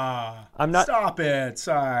 I'm not. Stop it, Si.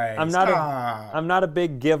 I'm not a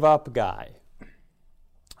big give up guy.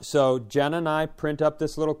 So Jenna and I print up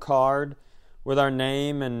this little card with our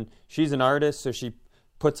name, and she's an artist, so she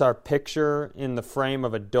puts our picture in the frame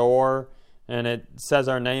of a door, and it says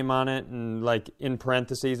our name on it, and like in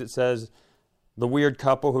parentheses it says the weird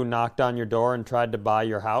couple who knocked on your door and tried to buy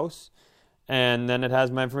your house. And then it has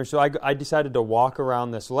my information. So I decided to walk around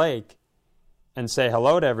this lake and say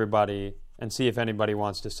hello to everybody and see if anybody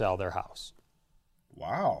wants to sell their house.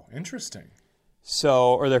 Wow, interesting.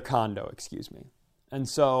 So, or their condo, excuse me. And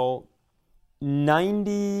so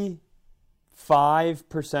 95%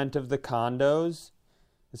 of the condos,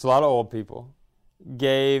 it's a lot of old people,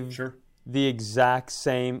 gave Sure. the exact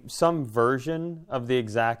same, some version of the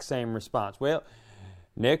exact same response. Well,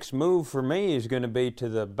 next move for me is going to be to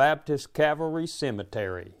the Baptist Cavalry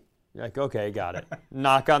Cemetery. You're like, okay, got it.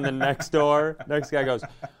 Knock on the next door. Next guy goes,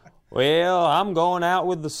 well, I'm going out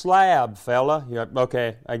with the slab, fella. You're like,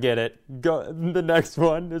 okay, I get it. Go the next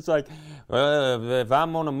one. It's like, well, if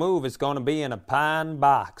I'm going to move, it's going to be in a pine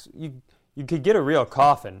box. You could get a real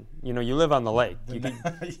coffin. You live on the lake. You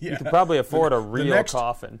could probably afford a real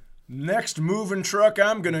coffin. Next moving truck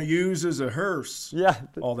I'm going to use is a hearse. Yeah.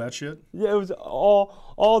 All that shit? Yeah, it was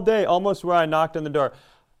all day, almost where I knocked on the door.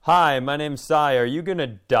 Hi, my name's Si. Are you going to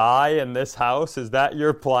die in this house? Is that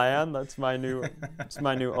your plan? That's my new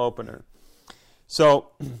opener.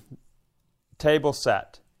 So, table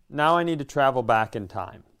set. Now I need to travel back in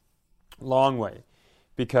time. Long way.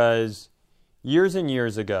 Because years and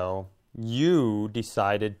years ago, you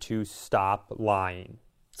decided to stop lying.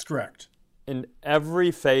 That's correct. In every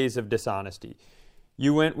phase of dishonesty.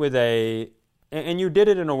 You went with and you did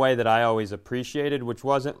it in a way that I always appreciated, which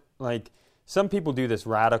wasn't like, some people do this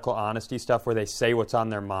radical honesty stuff where they say what's on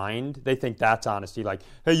their mind. They think that's honesty. Like,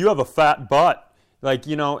 hey, you have a fat butt. Like,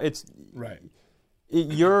 it's... Right.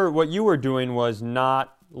 What you were doing was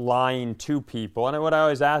not lying to people. And what I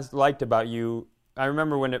always liked about you, I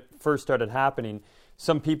remember when it first started happening,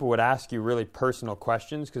 some people would ask you really personal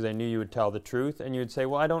questions because they knew you would tell the truth. And you would say,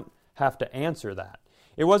 well, I don't have to answer that.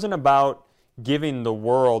 It wasn't about giving the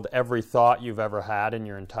world every thought you've ever had in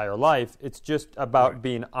your entire life. It's just about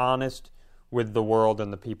being honest with the world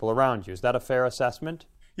and the people around you. Is that a fair assessment?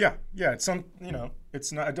 Yeah. It's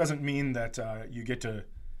it's not. It doesn't mean that you get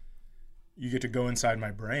to go inside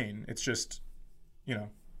my brain. It's just,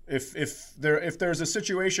 if there's a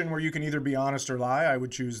situation where you can either be honest or lie, I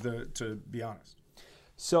would choose to be honest.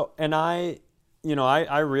 So, and I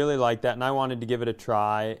really like that, and I wanted to give it a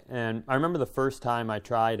try. And I remember the first time I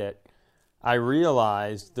tried it, I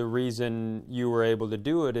realized the reason you were able to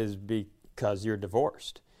do it is because you're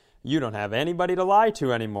divorced. You don't have anybody to lie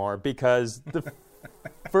to anymore, because the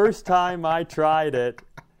first time I tried it,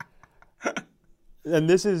 and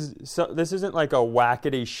this isn't like a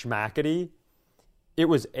whackety schmackety, it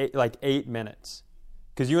was 8 minutes.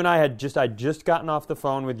 Because you and I'd just gotten off the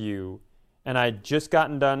phone with you, and I'd just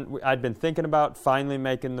gotten done. I'd been thinking about finally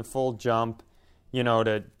making the full jump,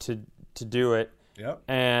 to do it. Yep.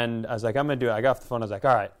 And I was like, I'm going to do it. I got off the phone. I was like,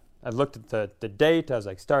 all right. I looked at the date. I was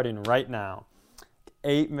like, starting right now.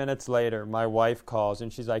 8 minutes later, my wife calls,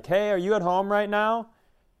 and she's like, hey, are you at home right now?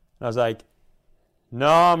 And I was like, no,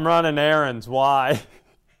 I'm running errands. Why?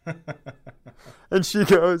 And she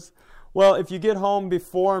goes, well, if you get home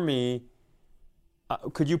before me,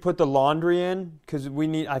 could you put the laundry in? Because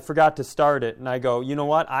I forgot to start it. And I go, you know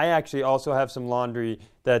what? I actually also have some laundry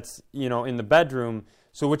that's, in the bedroom.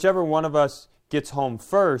 So whichever one of us gets home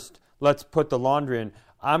first, let's put the laundry in.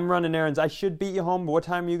 I'm running errands. I should be home, but what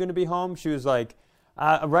time are you going to be home? She was like,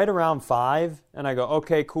 right around 5. And I go,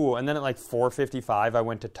 okay, cool. And then at like 4:55, I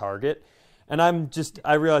went to Target. And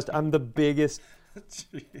I realized I'm the biggest.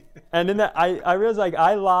 And in that, I realized like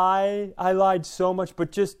I lied so much,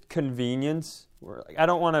 but just convenience. I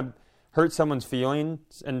don't want to hurt someone's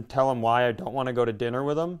feelings and tell them why I don't want to go to dinner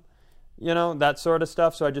with them. That sort of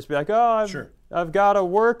stuff. So I'd just be like, oh, I've got a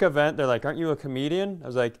work event. They're like, aren't you a comedian? I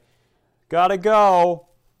was like, gotta go.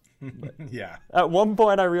 Yeah. At one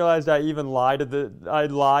point, I realized I even lied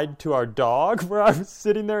to our dog, where I was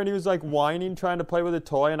sitting there and he was like whining, trying to play with a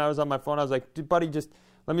toy, and I was on my phone. I was like, buddy, just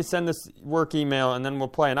let me send this work email and then we'll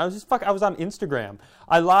play. And I was I was on Instagram.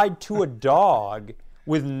 I lied to a dog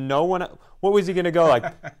with no one. What was he going to go like?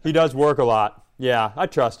 He does work a lot. Yeah, I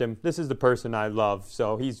trust him. This is the person I love.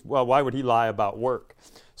 So why would he lie about work?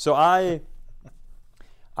 So I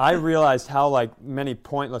realized how many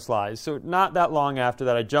pointless lies. So not that long after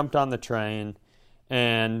that, I jumped on the train,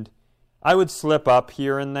 and I would slip up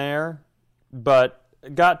here and there, but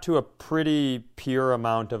got to a pretty pure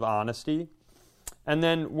amount of honesty. And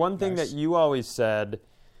then one thing that you always said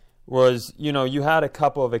was, you had a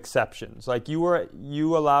couple of exceptions. Like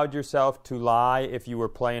you allowed yourself to lie if you were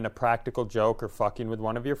playing a practical joke or fucking with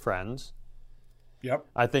one of your friends. Yep.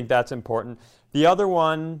 I think that's important. The other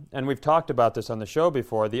one, and we've talked about this on the show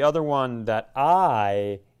before, the other one that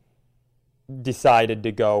I decided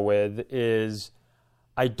to go with is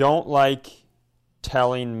I don't like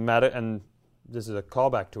telling and this is a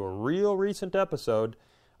callback to a real recent episode,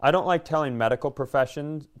 I don't like telling medical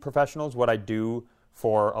professionals what I do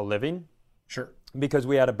for a living. Sure. Because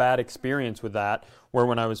we had a bad experience with that, where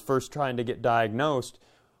when I was first trying to get diagnosed,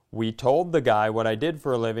 we told the guy what I did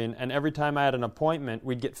for a living, and every time I had an appointment,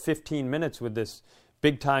 we'd get 15 minutes with this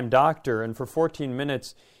big-time doctor, and for 14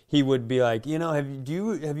 minutes, he would be like, have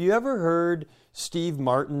you ever heard Steve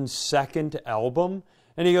Martin's second album?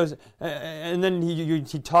 And he goes, and then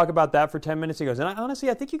he'd talk about that for 10 minutes. He goes, and honestly,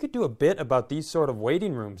 I think you could do a bit about these sort of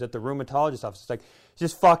waiting rooms at the rheumatologist office. It's like,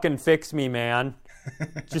 just fucking fix me, man.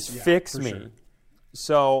 Just fix me. Sure.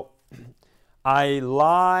 So I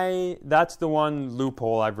lie. That's the one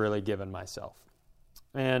loophole I've really given myself.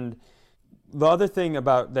 And the other thing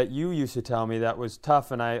about that you used to tell me that was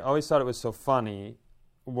tough, and I always thought it was so funny,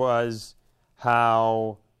 was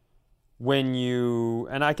how when you,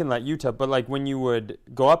 and I can let you tell, but when you would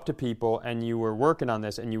go up to people and you were working on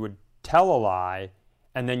this and you would tell a lie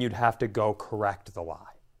and then you'd have to go correct the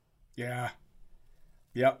lie. Yeah.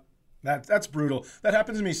 Yep. That's brutal. That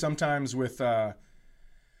happens to me sometimes with,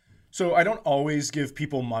 so I don't always give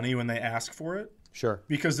people money when they ask for it. Sure.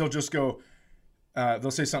 Because they'll just go,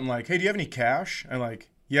 they'll say something like, hey, do you have any cash? I'm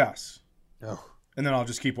like, yes. Oh. And then I'll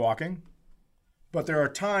just keep walking. But there are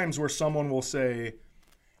times where someone will say,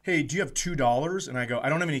 hey, do you have $2? And I go, I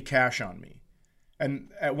don't have any cash on me. And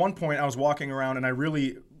at one point I was walking around and I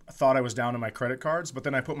really thought I was down to my credit cards, but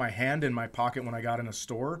then I put my hand in my pocket when I got in a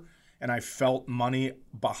store and I felt money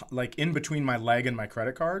in between my leg and my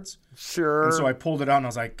credit cards. Sure. And so I pulled it out and I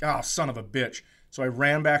was like, son of a bitch. So I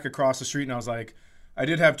ran back across the street and I was like, I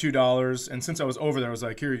did have $2. And since I was over there, I was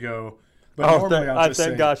like, here you go. But normally I'll just say,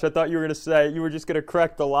 thank gosh, I thought you were going to say you were just going to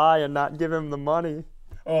correct the lie and not give him the money.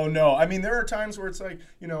 Oh, no. I mean, there are times where it's like,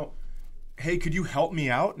 hey, could you help me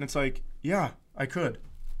out? And it's like, yeah, I could.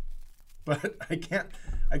 But I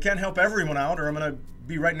can't help everyone out, or I'm going to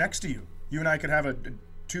be right next to you. You and I could have a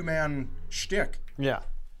two-man shtick. Yeah.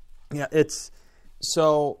 Yeah,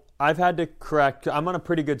 so I've had to correct. I'm on a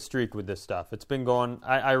pretty good streak with this stuff. It's been going,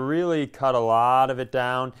 I really cut a lot of it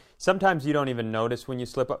down. Sometimes you don't even notice when you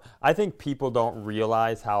slip up. I think people don't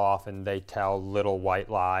realize how often they tell little white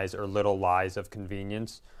lies or little lies of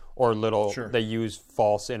convenience or they use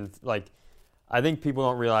false, I think people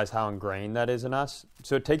don't realize how ingrained that is in us.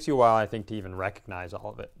 So it takes you a while, I think, to even recognize all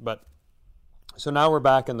of it. But so now we're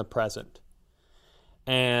back in the present.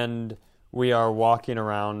 And we are walking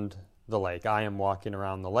around the lake. I am walking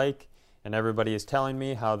around the lake, and everybody is telling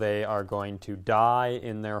me how they are going to die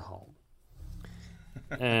in their home.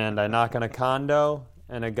 And I knock on a condo,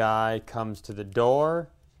 and a guy comes to the door,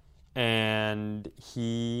 and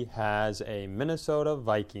he has a Minnesota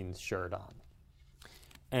Vikings shirt on.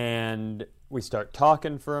 And we start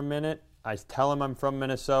talking for a minute. I tell him I'm from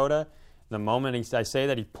Minnesota. The moment I say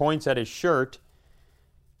that, he points at his shirt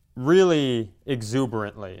really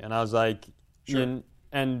exuberantly. And I was like, sure.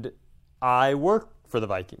 And I work for the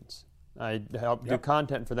Vikings. I help do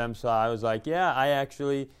content for them. So I was like, yeah, I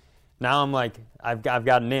actually, now I'm like, I've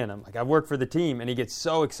gotten in. I'm like, I work for the team. And he gets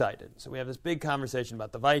so excited. So we have this big conversation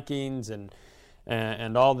about the Vikings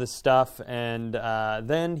and all this stuff. And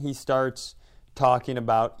then he starts talking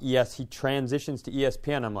about, he transitions to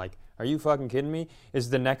ESPN. I'm like, are you fucking kidding me? Is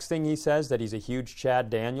the next thing he says that he's a huge Chad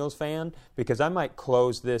Daniels fan? Because I might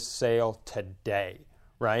close this sale today,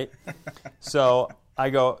 right? So I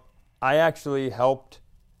go, I actually helped,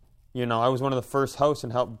 I was one of the first hosts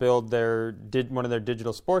and helped build one of their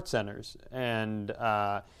digital sports centers. And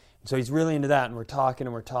so he's really into that, and we're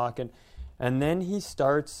talking. And then he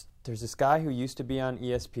starts, there's this guy who used to be on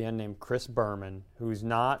ESPN named Chris Berman, who's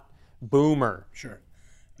not Boomer. Sure.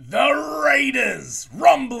 The Raiders,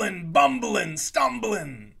 rumbling, bumbling,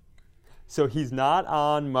 stumbling. So he's not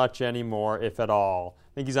on much anymore, if at all.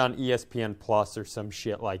 I think he's on ESPN Plus or some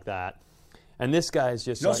shit like that. And this guy is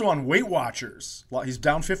just He's also on Weight Watchers. He's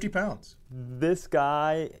down 50 pounds. This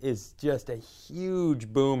guy is just a huge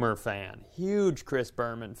Boomer fan, huge Chris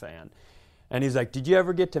Berman fan. And he's like, did you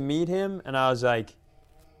ever get to meet him? And I was like,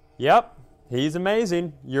 yep, he's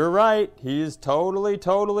amazing. You're right. He is totally,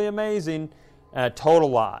 totally amazing. Total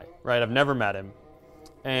lie, right? I've never met him.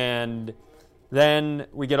 And then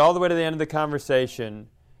we get all the way to the end of the conversation,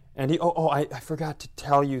 and I forgot to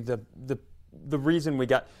tell you the reason we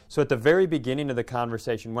got. So at the very beginning of the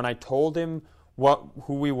conversation, when I told him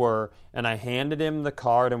who we were, and I handed him the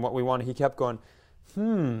card and what we wanted, he kept going,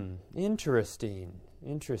 interesting.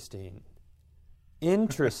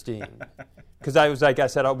 Because I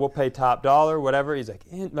said, we'll pay top dollar, whatever. He's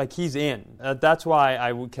like, he's in. That's why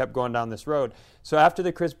I kept going down this road. So after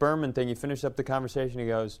the Chris Berman thing, he finished up the conversation. He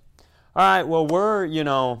goes, all right, well, we're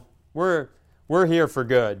here for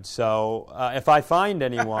good. So if I find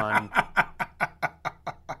anyone,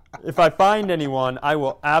 I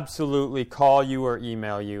will absolutely call you or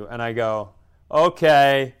email you. And I go,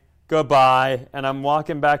 okay, goodbye. And I'm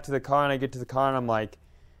walking back to the car, and I get to the car, and I'm like,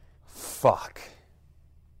 fuck.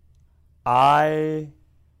 Either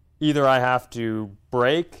I have to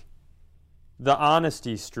break the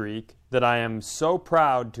honesty streak that I am so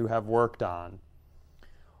proud to have worked on,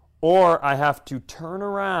 or I have to turn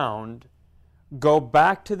around, go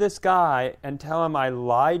back to this guy and tell him I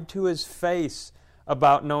lied to his face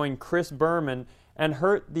about knowing Chris Berman and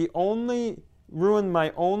ruin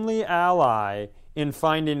my only ally in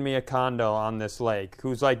finding me a condo on this lake,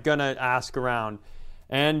 who's like gonna ask around.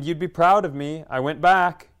 And you'd be proud of me. I went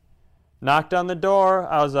back, knocked on the door.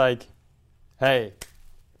 I was like, hey,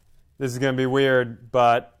 this is going to be weird,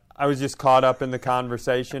 but I was just caught up in the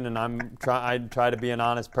conversation, and I try to be an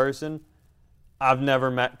honest person. I've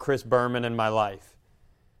never met Chris Berman in my life.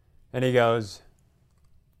 And he goes,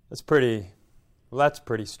 that's pretty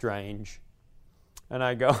strange. And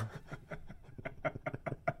I go,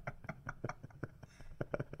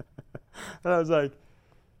 and I was like,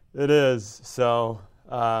 it is. So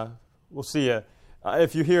we'll see you.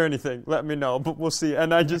 If you hear anything, let me know, but we'll see.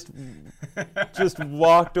 And I just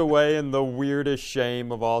walked away in the weirdest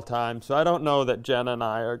shame of all time. So I don't know that Jenna and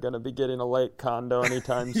I are going to be getting a lake condo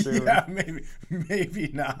anytime soon. Yeah,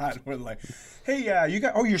 maybe not. We're like, hey,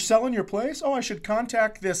 you're selling your place? Oh, I should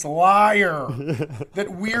contact this liar that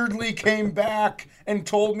weirdly came back and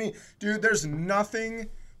told me. Dude, there's nothing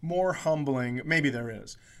more humbling. Maybe there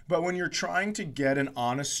is. But when you're trying to get an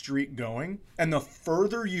honest streak going, and the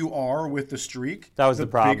further you are with the streak, that was the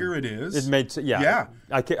problem. Bigger it is. It made yeah.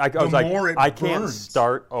 I was like, I can't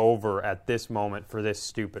start over at this moment for this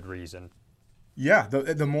stupid reason. Yeah,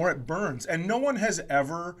 the more it burns. And no one has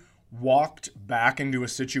ever walked back into a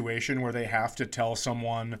situation where they have to tell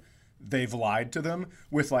someone they've lied to them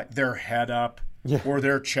with like their head up or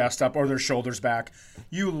their chest up or their shoulders back.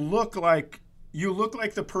 You look like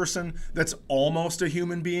the person that's almost a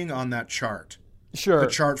human being on that chart. Sure. The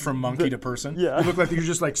chart from monkey to person. Yeah. You look like you're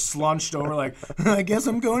just like slunched over like, I guess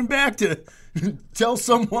I'm going back to tell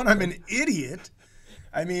someone I'm an idiot.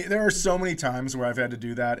 I mean, there are so many times where I've had to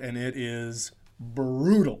do that, and it is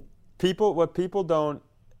brutal. What people don't,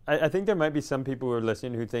 I think there might be some people who are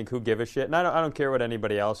listening who think, who give a shit, and I don't care what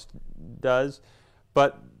anybody else does,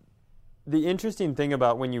 but the interesting thing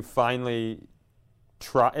about when you finally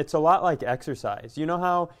try, it's a lot like exercise. You know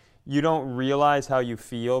how you don't realize how you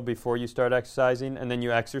feel before you start exercising, and then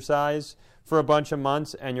you exercise for a bunch of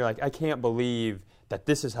months, and you're like, I can't believe that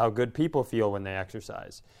this is how good people feel when they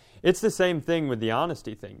exercise. It's the same thing with the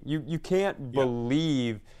honesty thing. You can't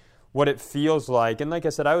believe what it feels like. And like I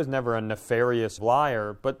said, I was never a nefarious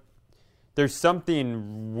liar, but there's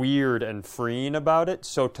something weird and freeing about it.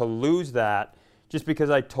 So to lose that just because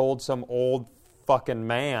I told some old fucking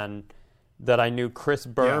man that I knew Chris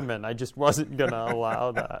Berman, I just wasn't going to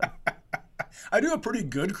allow that. I do a pretty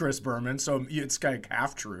good Chris Berman, so it's kind of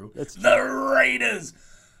half true. It's the Raiders.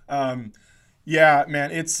 Yeah,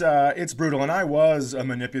 man, it's brutal, and I was a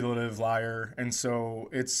manipulative liar, and so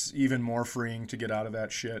it's even more freeing to get out of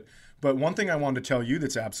that shit. But one thing I wanted to tell you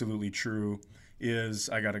that's absolutely true is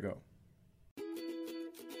I gotta go.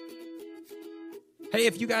 Hey,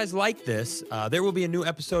 if you guys like this, there will be a new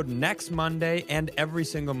episode next Monday and every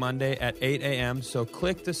single Monday at 8 a.m., so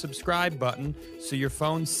click the subscribe button so your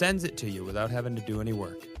phone sends it to you without having to do any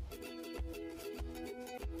work.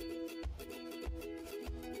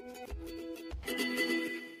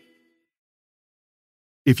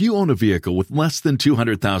 If you own a vehicle with less than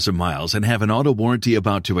 200,000 miles and have an auto warranty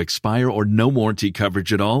about to expire or no warranty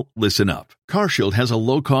coverage at all, listen up. CarShield has a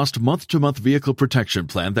low-cost month-to-month vehicle protection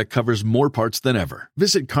plan that covers more parts than ever.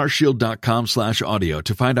 Visit carshield.com/audio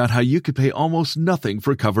to find out how you could pay almost nothing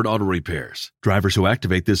for covered auto repairs. Drivers who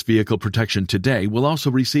activate this vehicle protection today will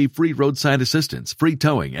also receive free roadside assistance, free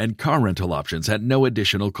towing, and car rental options at no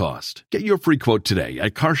additional cost. Get your free quote today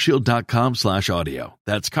at carshield.com/audio.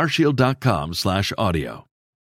 That's carshield.com/audio.